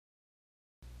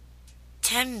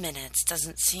10 minutes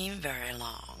doesn't seem very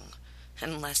long,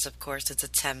 unless, of course, it's a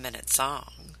 10-minute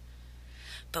song.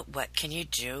 But what can you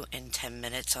do in 10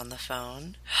 minutes on the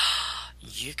phone?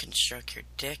 You can stroke your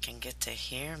dick and get to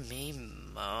hear me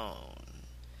moan.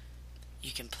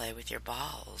 You can play with your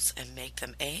balls and make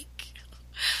them ache.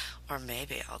 Or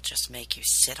maybe I'll just make you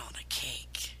sit on a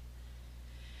cake.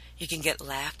 You can get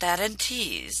laughed at and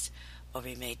teased, or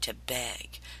be made to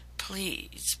beg,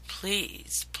 please,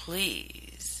 please,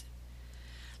 please.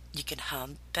 You can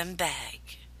hump and beg.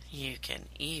 You can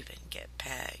even get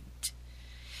pegged.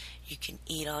 You can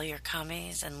eat all your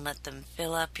cummies and let them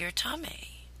fill up your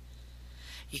tummy.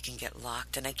 You can get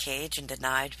locked in a cage and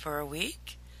denied for a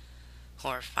week,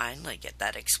 or finally get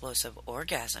that explosive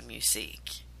orgasm you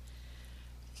seek.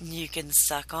 You can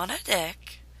suck on a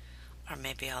dick, or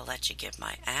maybe I'll let you give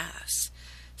my ass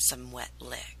some wet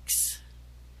licks.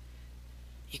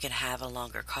 You can have a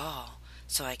longer call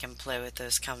so I can play with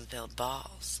those cum-filled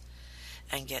balls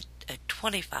and get a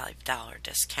 $25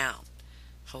 discount.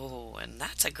 Oh, and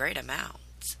that's a great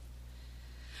amount.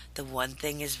 The one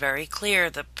thing is very clear,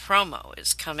 the promo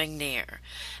is coming near,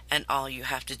 and all you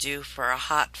have to do for a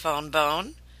hot phone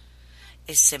bone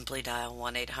is simply dial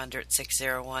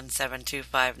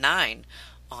 1-800-601-7259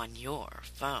 on your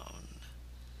phone.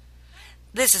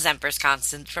 This is Empress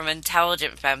Constance from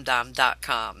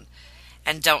IntelligentFemdom.com.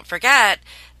 And don't forget,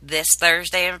 this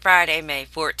Thursday and Friday, May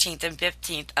 14th and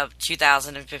 15th of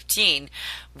 2015,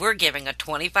 we're giving a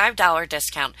 $25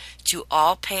 discount to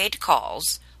all paid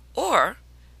calls, or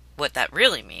what that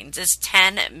really means is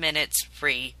 10 minutes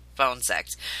free phone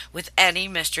sex with any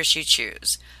mistress you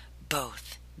choose,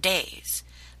 both days.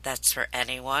 That's for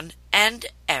anyone and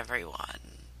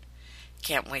everyone.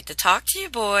 Can't wait to talk to you,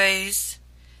 boys.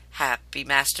 Happy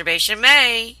Masturbation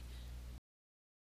May!